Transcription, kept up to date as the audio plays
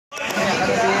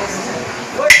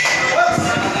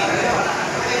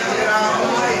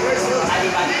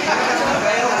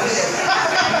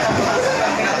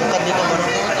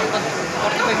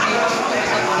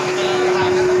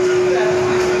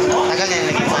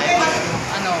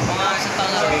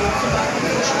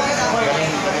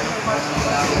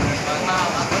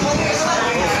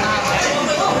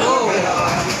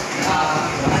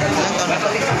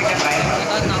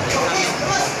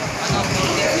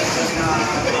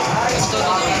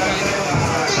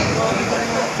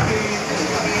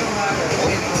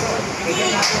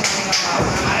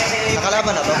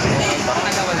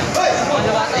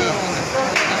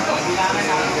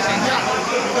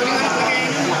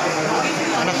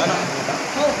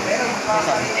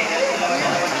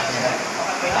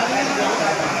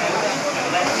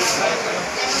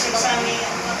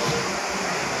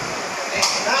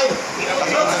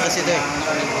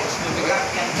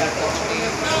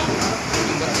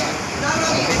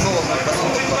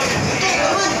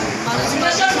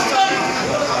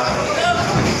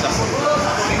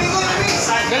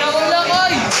Galaw ulo,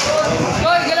 koy!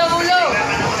 Koy, galaw ulo!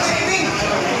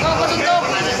 Ikaw, pasuntok!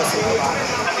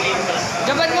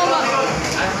 Jaban mo, ma!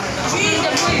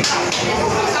 Jab mo eh!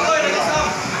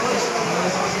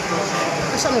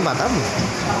 Saan yung bata mo?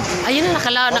 Ayun na,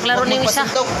 nakalaro na yung isa.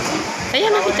 Kaya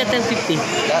nakita tayong 50.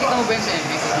 Lahat mo ba yung sa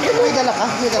MB? May dala ka?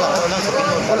 May dala ka?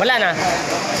 Wala na.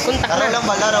 Kontak na. Laro lang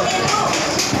ba? Laro.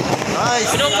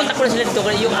 Nice. Pinupuntak ko na sila dito.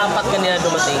 Yung apat kanina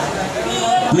dumating.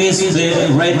 Please be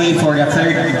ready for the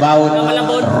third bout.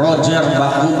 Roger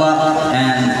Bacuba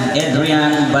and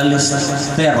Adrian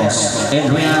Ballesteros.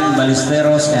 Adrian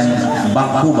Ballesteros and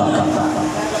Bacuba.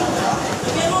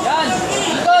 Yan!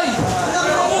 Ikoy!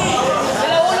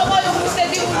 Galaw ulo ko! Yung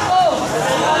steady ulo ko!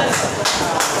 Yan!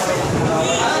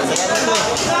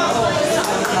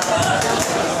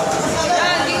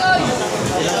 Ikoy!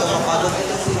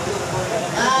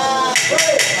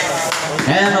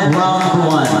 End of round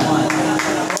 1.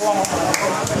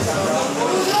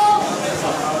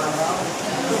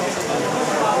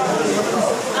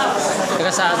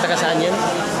 Taga saan yun?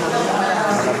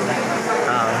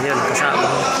 Yun, kasama.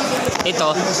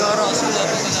 Ito.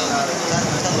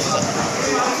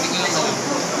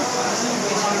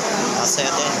 Pasay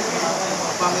natin.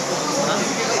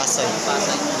 Pasay.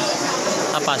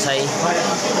 Pasay.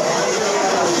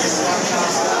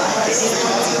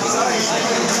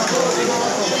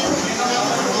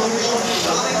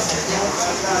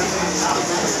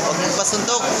 Huwag mong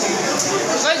pasuntok.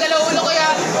 Koy, galaw ulo ko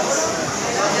yan!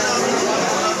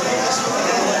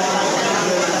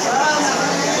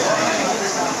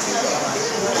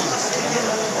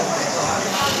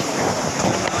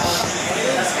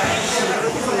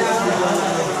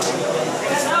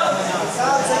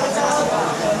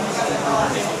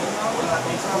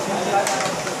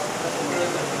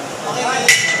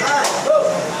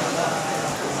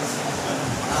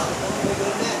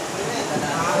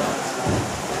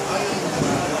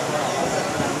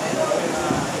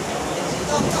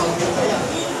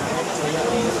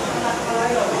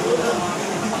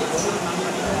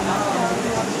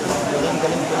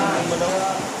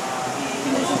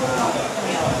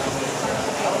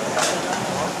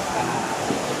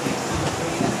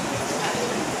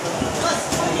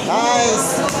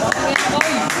 Nice!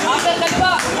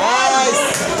 Nice!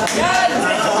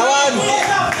 Katawan!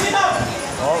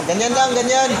 Oh, ganyan lang,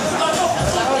 ganyan.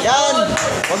 Yan!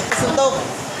 Huwag pasuntok.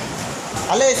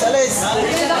 Alis, alis.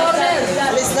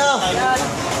 Alis na.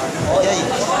 Okay.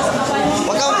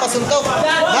 Huwag kang pasuntok.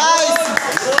 Nice!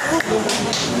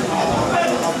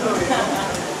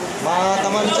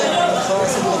 Mataman siya.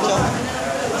 Pasuntok siya.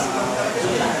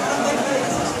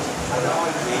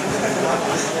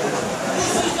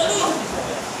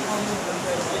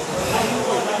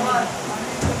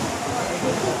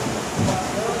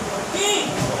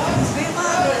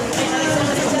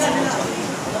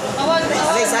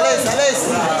 Alis, alis, alis.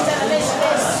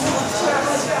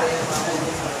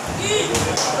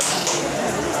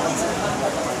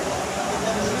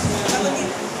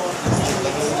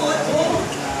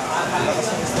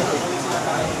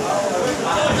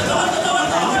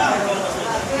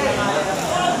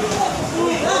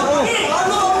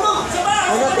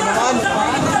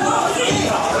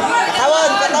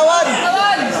 Katawan, katawan.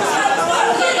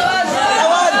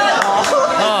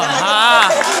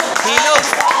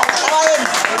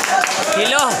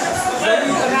 Hilo.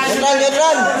 Neutral,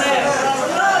 neutral.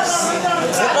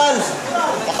 Neutral.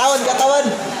 Katawan, katawan.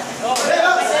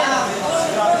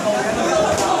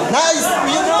 Nice.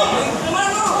 Yun bro.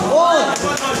 Oh.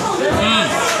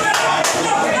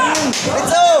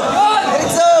 Diretso.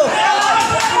 Diretso.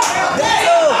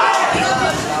 Diretso.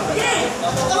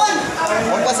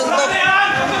 Huwag pasuntok.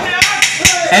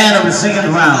 End of the second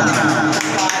round.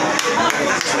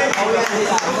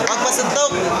 Huwag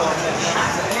pasuntok.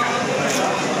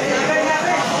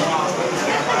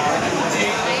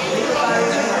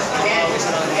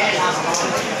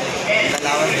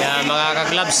 Yeah, mga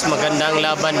ka-gloves, magandang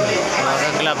laban, mga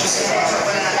ka-gloves.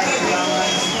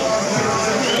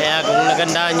 Kaya kung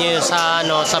nagandahan niyo sa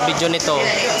sa video nito,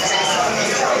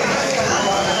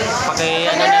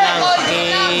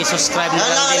 paki-subscribe na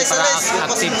lang din para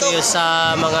active kayo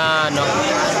sa mga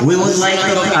We would like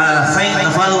to thank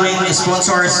the following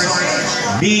sponsors: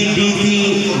 BDT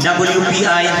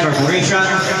WPI Corporation,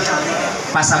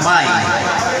 Pasabay,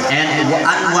 and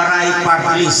Anwaray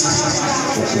Party List.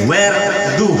 Where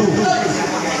do?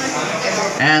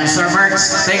 And Sir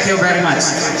Marks, thank you very much.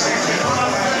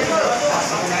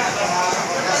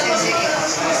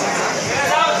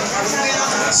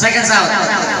 Seconds out.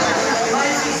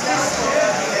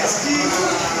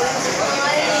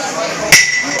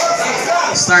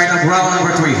 Start of round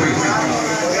number 3.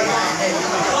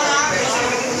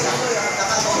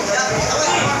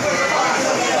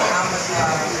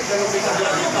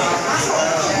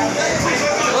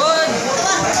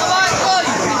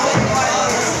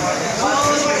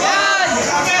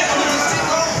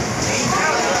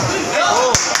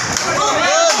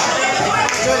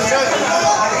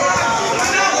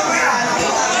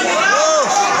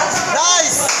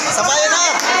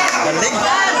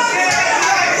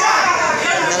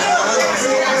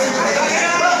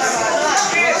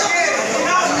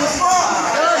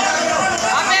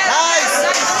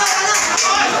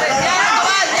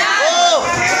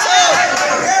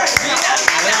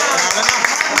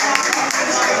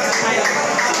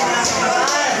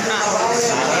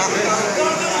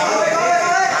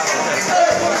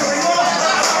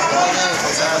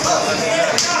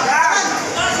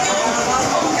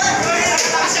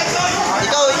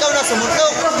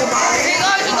 Sumuntok.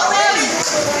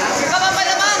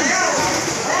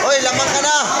 Hoy, lamang ka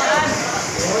na.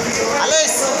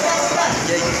 Alis.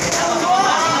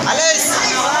 Alis.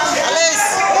 Alis.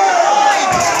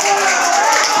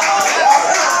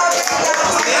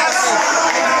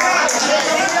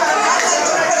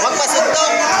 Huwag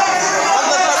pasuntok. Huwag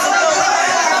magpasuntok.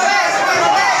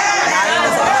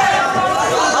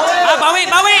 Bawi,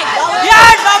 bawi.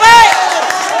 Yan, bawi.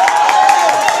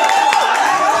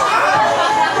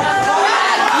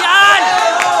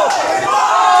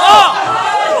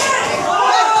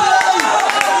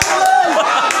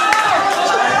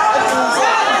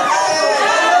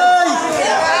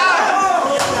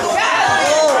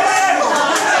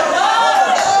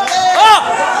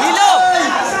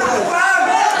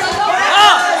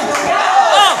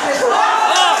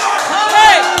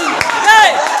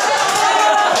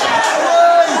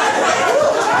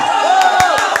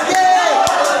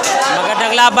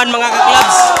 Laban mga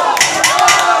ka-clubs.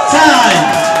 Time!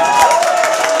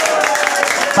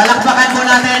 Palakpakan po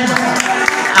natin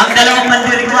ang dalawang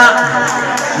mandirigma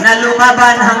na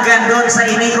lumaban hanggang doon sa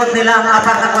inikot nila ang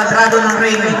 4 na kwadrado ng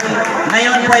ring.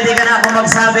 Ngayon pwede ka na ako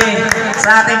magsabi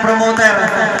sa ating promoter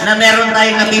na meron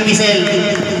tayong napipisil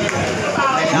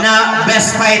na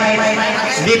best fight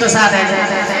dito sa ating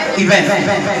event.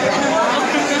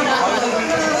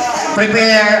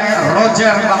 Prepare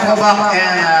Roger Bacobak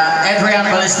and Adrian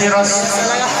Ballesteros.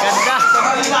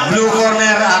 Blue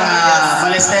corner ang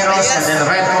Ballesteros and then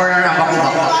red corner ang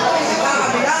Bacobak.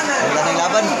 Dating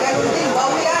laban.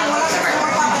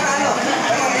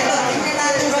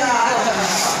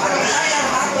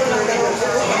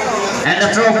 And the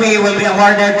trophy will be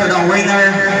awarded to the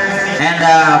winner and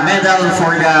medal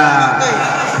for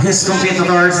his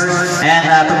competitors and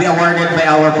to be awarded by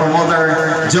our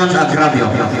promoter John Agravio.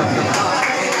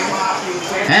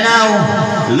 And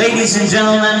now, ladies and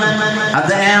gentlemen, at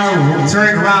the end of the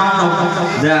 3rd round of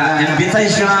the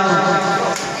invitational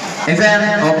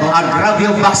event of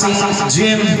Agravio Boxing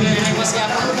Gym,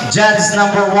 judge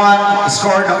number 1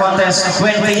 scored the contest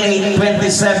 28-27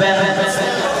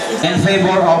 in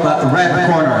favor of the red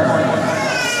corner.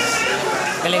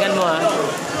 Galingan mo ha.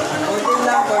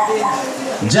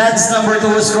 Judge number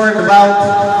 2 scored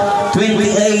about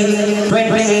 28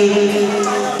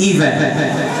 even.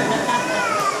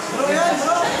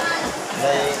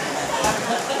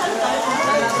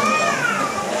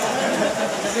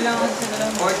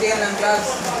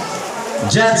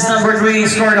 Judge number 3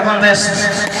 scored the contest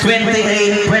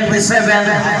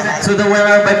 28-27 to the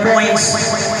winner by points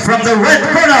from the red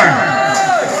corner.